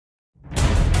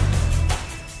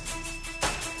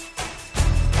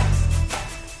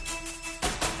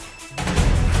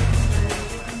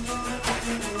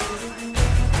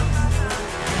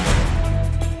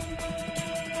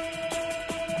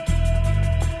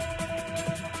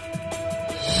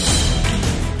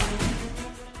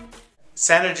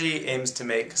Sanergy aims to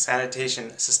make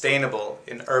sanitation sustainable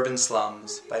in urban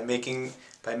slums by making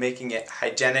it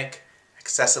hygienic,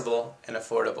 accessible, and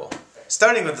affordable.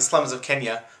 Starting with the slums of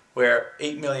Kenya, where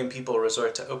 8 million people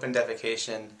resort to open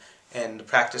defecation and the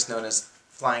practice known as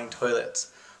flying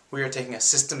toilets, we are taking a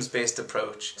systems-based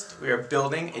approach. We are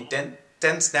building a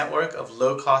dense network of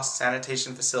low-cost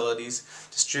sanitation facilities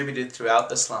distributed throughout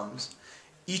the slums.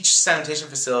 Each sanitation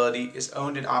facility is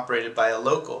owned and operated by a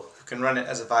local who can run it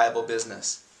as a viable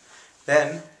business.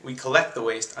 Then, we collect the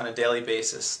waste on a daily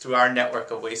basis through our network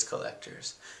of waste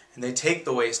collectors, and they take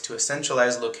the waste to a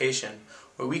centralized location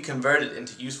where we convert it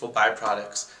into useful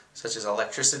byproducts such as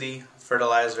electricity,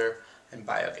 fertilizer, and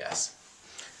biogas.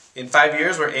 In 5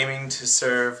 years, we're aiming to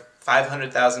serve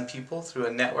 500,000 people through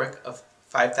a network of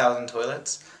 5,000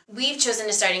 toilets. We've chosen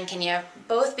to start in Kenya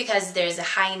both because there's a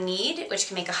high need, which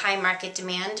can make a high market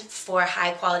demand for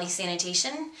high quality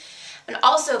sanitation, and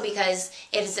also because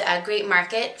it is a great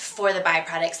market for the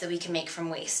byproducts that we can make from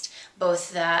waste.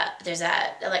 There's an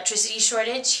electricity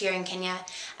shortage here in Kenya,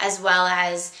 as well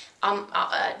as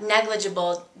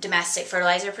negligible domestic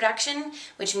fertilizer production,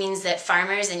 which means that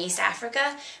farmers in East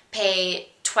Africa pay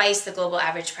twice the global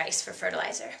average price for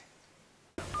fertilizer.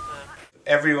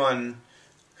 Everyone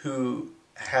who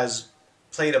has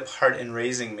played a part in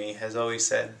raising me has always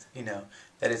said,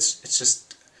 that it's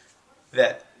just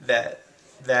that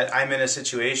I'm in a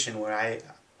situation where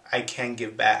I can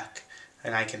give back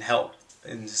and I can help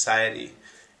in society,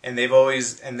 and they've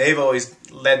always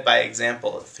led by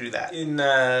example through that. In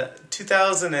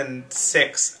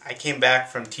 2006, I came back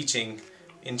from teaching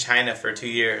in China for 2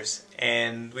 years,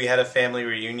 and we had a family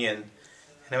reunion.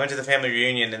 And I went to the family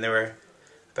reunion, and there were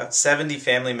about 70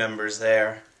 family members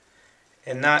there,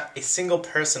 and not a single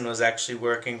person was actually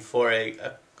working for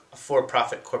a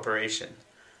for-profit corporation.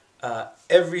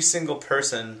 Every single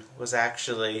person was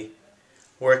actually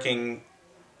working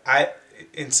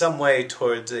in some way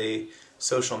towards a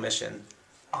social mission,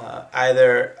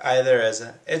 either as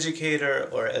an educator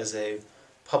or as a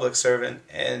public servant.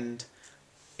 And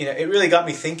it really got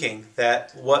me thinking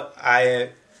that where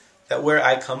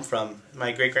I come from,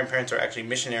 my great-grandparents are actually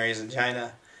missionaries in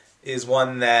China, is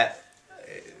one that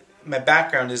my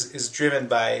background is driven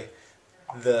by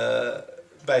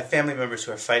family members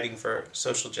who are fighting for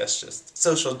social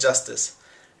justice.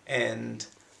 And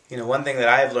one thing that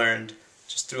I've learned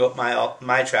just throughout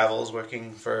my travels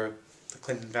working for the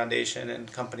Clinton Foundation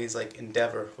and companies like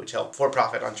Endeavor, which help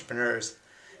for-profit entrepreneurs,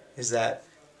 is that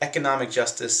economic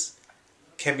justice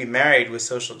can be married with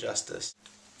social justice.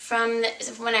 From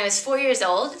when I was 4 years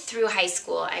old through high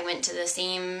school, I went to the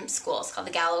same school. It's called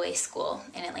the Galloway School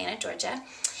in Atlanta, Georgia.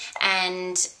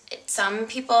 And some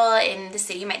people in the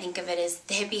city might think of it as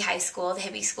the hippie high school, the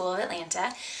hippie school of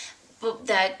Atlanta. But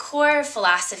the core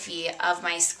philosophy of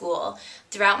my school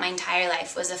throughout my entire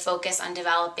life was a focus on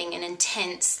developing an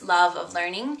intense love of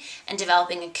learning and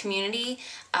developing a community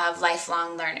of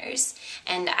lifelong learners.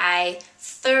 And I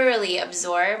thoroughly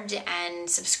absorbed and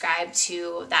subscribed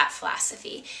to that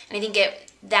philosophy. And I think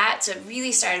that's what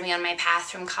really started me on my path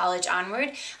from college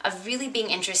onward, of really being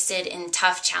interested in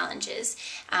tough challenges.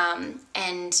 And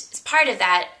as part of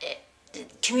that,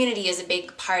 community is a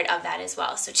big part of that as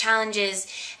well. So challenges,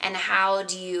 and how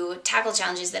do you tackle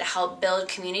challenges that help build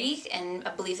community, and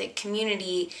a belief that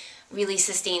community really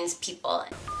sustains people.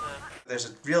 There's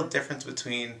a real difference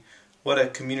between what a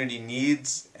community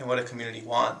needs and what a community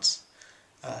wants.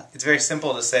 It's very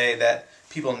simple to say that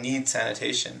people need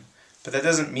sanitation, but that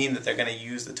doesn't mean that they're going to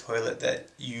use the toilet that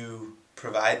you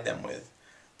provide them with.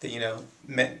 That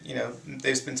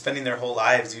they've been spending their whole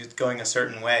lives going a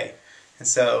certain way, and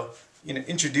so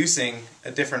introducing a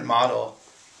different model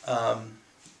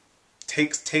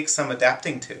takes some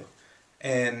adapting to,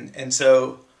 and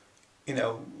so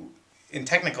in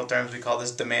technical terms we call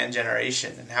this demand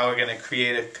generation, and how we're going to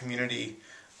create a community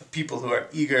of people who are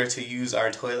eager to use our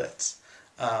toilets,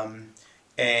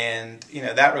 and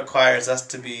that requires us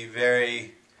to be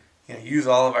very use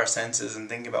all of our senses and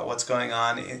think about what's going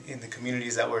on in the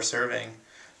communities that we're serving,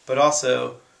 but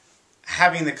also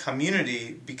having the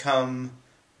community become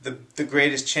the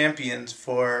greatest champions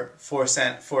for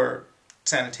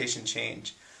sanitation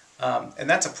change, and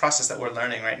that's a process that we're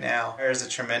learning right now. There's a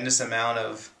tremendous amount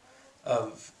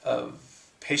of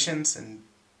patience and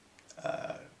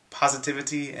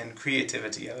positivity and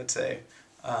creativity, I would say,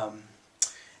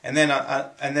 and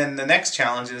then the next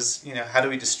challenge is how do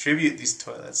we distribute these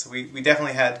toilets? We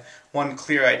definitely had one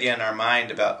clear idea in our mind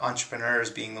about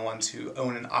entrepreneurs being the ones who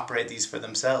own and operate these for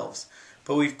themselves,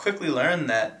 but we've quickly learned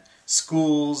that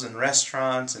schools and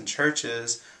restaurants and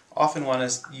churches often want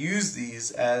to use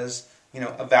these as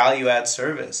a value-add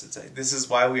service. It's like, this is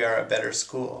why we are a better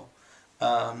school.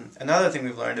 Another thing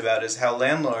we've learned about is how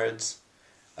landlords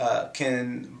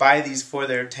can buy these for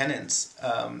their tenants,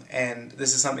 and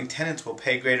this is something tenants will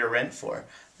pay greater rent for.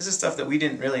 This is stuff that we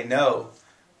didn't really know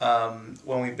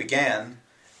when we began,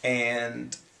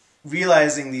 and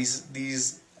realizing these,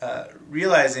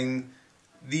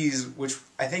 which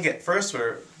I think at first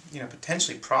were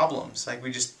potentially problems, like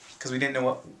because we didn't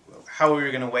know how we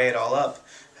were going to weigh it all up,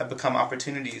 have become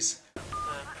opportunities.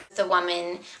 The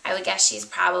woman, I would guess she's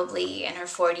probably in her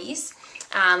 40s,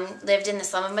 lived in the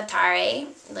slum of Matare,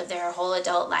 lived there her whole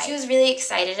adult life. She was really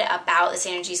excited about the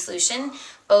Sanergy solution,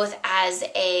 both as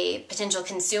a potential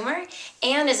consumer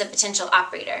and as a potential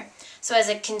operator. So as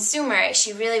a consumer,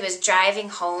 she really was driving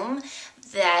home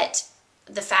that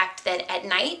the fact that at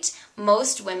night,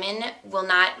 most women will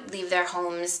not leave their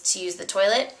homes to use the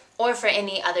toilet or for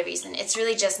any other reason. It's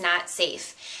really just not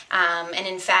safe. And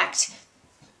in fact,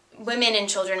 women and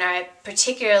children are at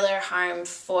particular harm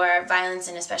for violence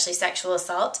and especially sexual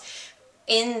assault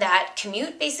in that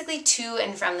commute basically to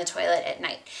and from the toilet at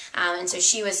night. And so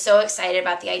she was so excited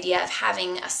about the idea of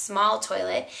having a small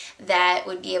toilet that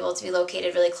would be able to be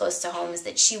located really close to homes,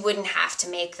 that she wouldn't have to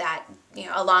make that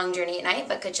a long journey at night,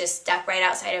 but could just step right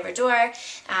outside of her door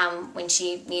when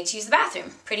she needed to use the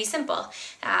bathroom. Pretty simple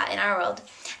in our world.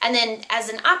 And then as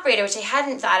an operator, which I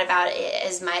hadn't thought about it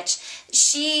as much,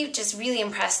 she just really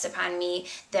impressed upon me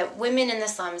that women in the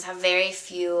slums have very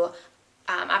few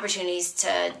opportunities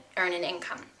to earn an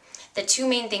income. The two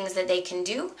main things that they can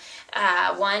do,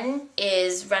 one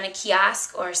is run a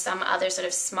kiosk or some other sort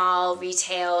of small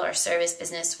retail or service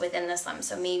business within the slum.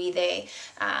 So maybe they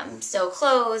sew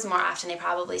clothes, more often they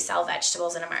probably sell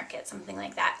vegetables in a market, something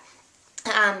like that.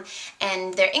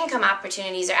 And their income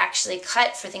opportunities are actually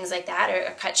cut for things like that,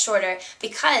 or cut shorter,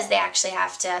 because they actually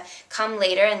have to come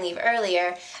later and leave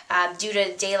earlier due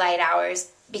to daylight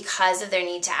hours, because of their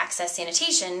need to access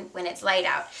sanitation when it's light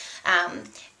out.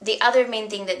 The other main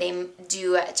thing that they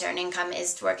do to earn income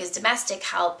is to work as domestic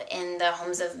help in the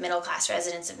homes of middle-class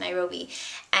residents of Nairobi.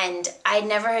 And I'd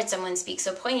never heard someone speak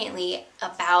so poignantly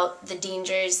about the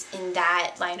dangers in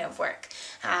that line of work.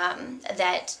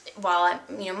 That while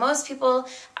most people,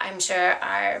 I'm sure,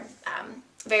 are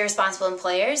very responsible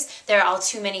employers, there are all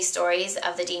too many stories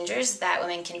of the dangers that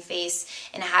women can face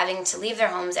in having to leave their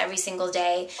homes every single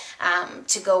day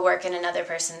to go work in another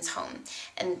person's home.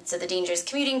 And so the dangers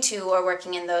commuting to or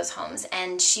working in those homes.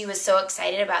 And she was so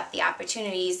excited about the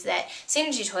opportunities that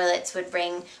Sanergy toilets would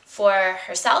bring for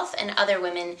herself and other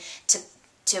women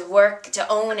to work, to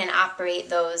own and operate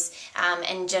those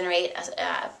and generate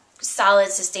a solid,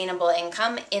 sustainable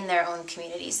income in their own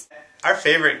communities. Our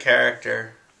favorite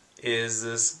character is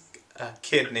this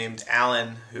kid named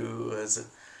Alan, who was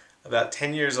about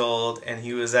 10 years old, and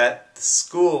he was at the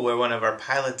school where one of our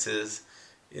pilots is,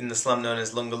 in the slum known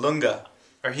as Lunga Lunga.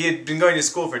 Or he had been going to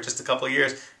school for just a couple of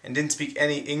years and didn't speak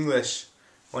any English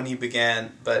when he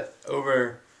began, but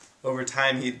over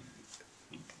time he'd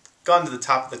gone to the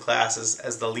top of the class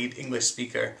as the lead English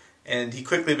speaker, and he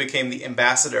quickly became the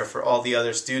ambassador for all the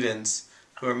other students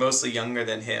who were mostly younger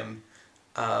than him,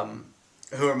 and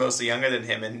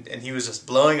he was just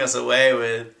blowing us away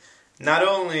with not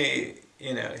only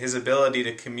his ability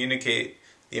to communicate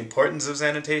the importance of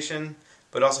sanitation,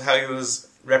 but also how he was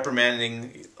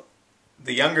reprimanding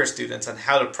the younger students on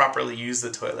how to properly use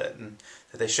the toilet, and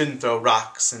that they shouldn't throw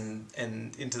rocks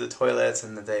and into the toilets,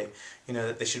 and that they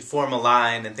that they should form a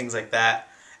line and things like that.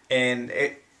 And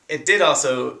it did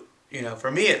also,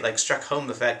 for me, it struck home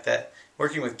the fact that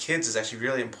working with kids is actually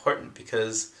really important,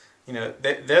 because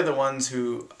they're the ones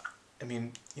who,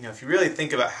 if you really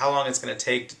think about how long it's going to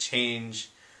take to change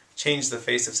the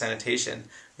face of sanitation,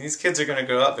 these kids are going to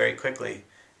grow up very quickly,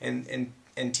 and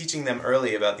teaching them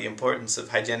early about the importance of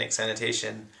hygienic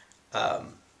sanitation,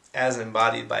 as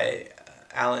embodied by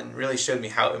Alan, really showed me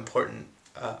how important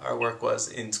our work was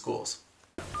in schools.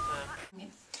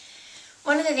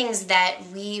 One of the things that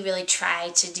we really try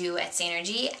to do at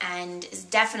Sanergy, and is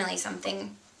definitely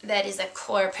something that is a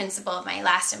core principle of my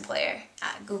last employer,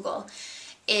 Google,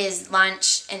 is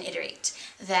launch and iterate.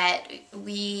 That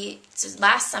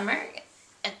last summer,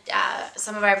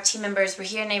 some of our team members were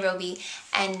here in Nairobi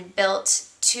and built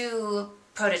 2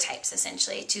 prototypes,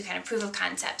 essentially, 2 kind of proof of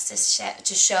concepts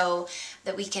to show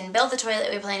that we can build the toilet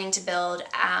we're planning to build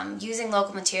using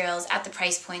local materials at the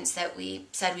price points that we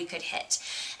said we could hit.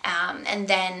 And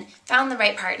then found the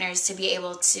right partners to be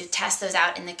able to test those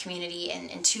out in the community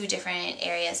in 2 different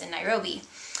areas in Nairobi.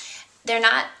 They're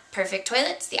not perfect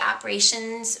toilets. The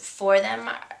operations for them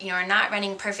are not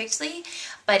running perfectly,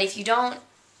 but if you don't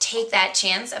take that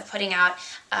chance of putting out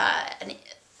an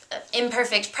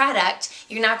imperfect product,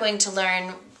 you're not going to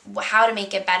learn how to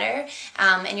make it better,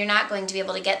 and you're not going to be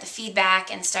able to get the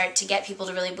feedback and start to get people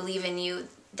to really believe in you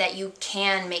that you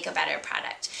can make a better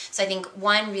product. So I think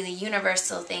one really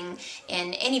universal thing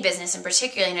in any business, and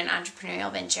particularly in an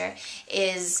entrepreneurial venture,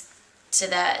 is to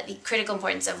the critical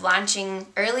importance of launching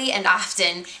early and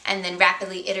often and then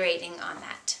rapidly iterating on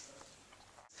that.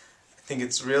 I think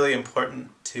it's really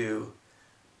important to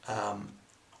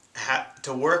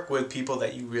work with people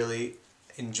that you really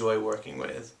enjoy working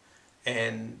with,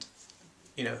 and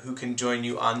who can join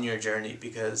you on your journey,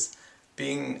 because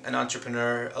being an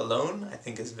entrepreneur alone, I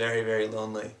think, is very, very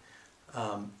lonely.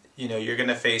 You're going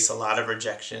to face a lot of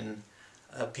rejection,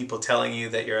 people telling you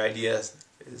that your idea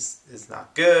is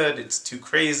not good, it's too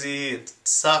crazy, it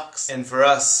sucks. And for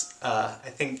us, I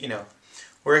think,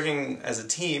 working as a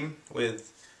team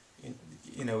with,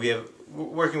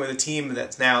 working with a team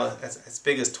that's now as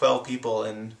big as 12 people,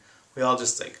 and we all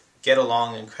just get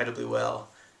along incredibly well.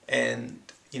 And,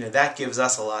 that gives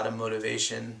us a lot of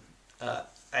motivation,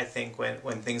 I think,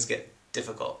 when things get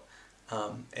difficult.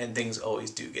 And things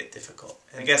always do get difficult.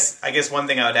 And I guess one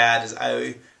thing I would add is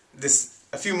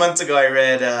a few months ago I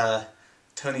read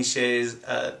Tony Hsieh's,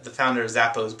 the founder of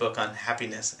Zappos, book on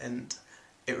happiness, and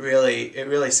it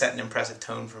really set an impressive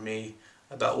tone for me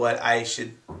about what I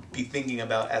should be thinking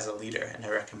about as a leader, and I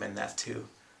recommend that to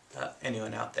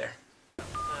anyone out there.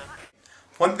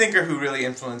 One thinker who really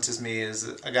influences me is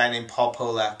a guy named Paul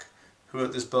Polak, who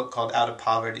wrote this book called Out of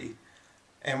Poverty.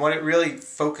 And what it really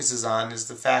focuses on is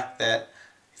the fact that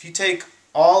if you take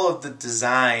all of the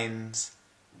designs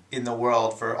in the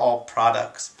world for all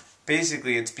products,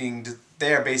 basically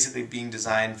they are basically being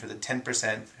designed for the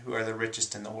 10% who are the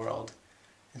richest in the world.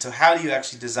 And so how do you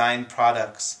actually design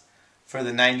products for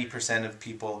the 90% of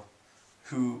people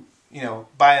who,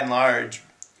 by and large,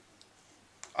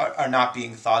 are not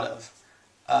being thought of?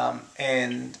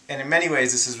 And in many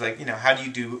ways, this is how do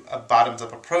you do a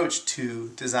bottoms-up approach to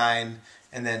design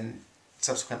and then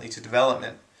subsequently to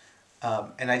development?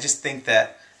 And I just think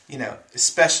that,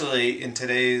 especially in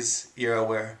today's era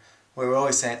where we're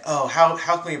always saying, oh,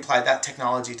 how can we apply that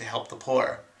technology to help the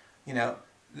poor?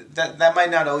 That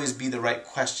might not always be the right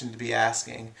question to be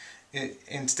asking.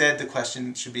 Instead, the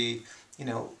question should be,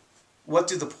 what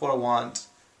do the poor want,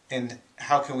 and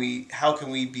how can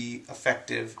we be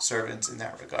effective servants in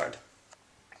that regard?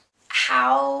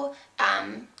 How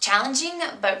challenging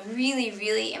but really,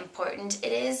 really important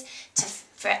it is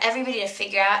for everybody to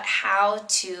figure out how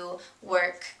to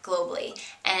work globally.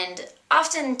 And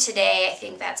often today, I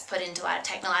think that's put into a lot of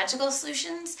technological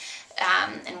solutions.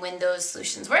 And when those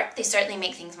solutions work, they certainly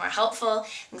make things more helpful.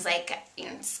 Things like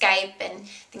Skype and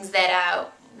things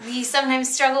that we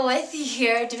sometimes struggle with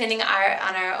here, depending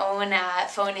on our own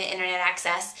phone and internet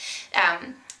access.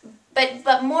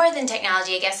 But more than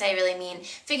technology, I guess I really mean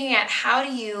figuring out how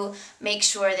do you make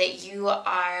sure that you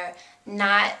are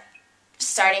not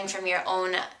starting from your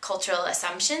own cultural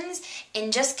assumptions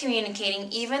in just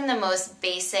communicating even the most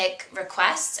basic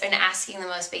requests and asking the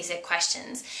most basic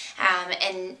questions.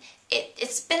 And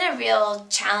it's been a real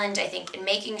challenge, I think, in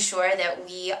making sure that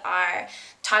we are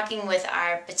talking with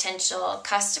our potential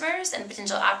customers and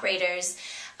potential operators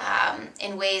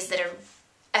in ways that are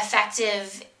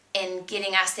effective in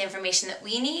getting us the information that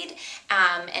we need,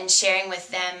 and sharing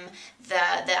with them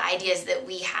the ideas that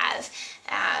we have.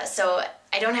 So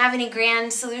I don't have any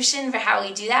grand solution for how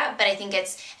we do that, but I think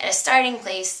it's at a starting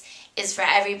place is for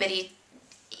everybody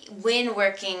when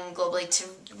working globally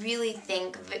to really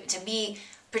think, to be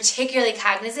particularly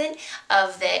cognizant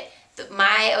of that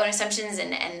my own assumptions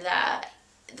and the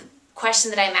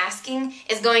question that I'm asking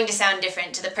is going to sound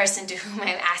different to the person to whom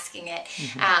I'm asking it.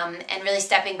 And really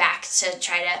stepping back to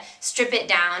try to strip it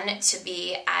down to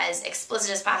be as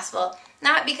explicit as possible.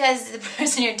 Not because the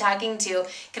person you're talking to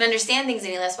can understand things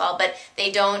any less well, but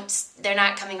they're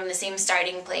not coming from the same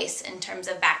starting place in terms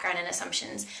of background and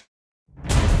assumptions.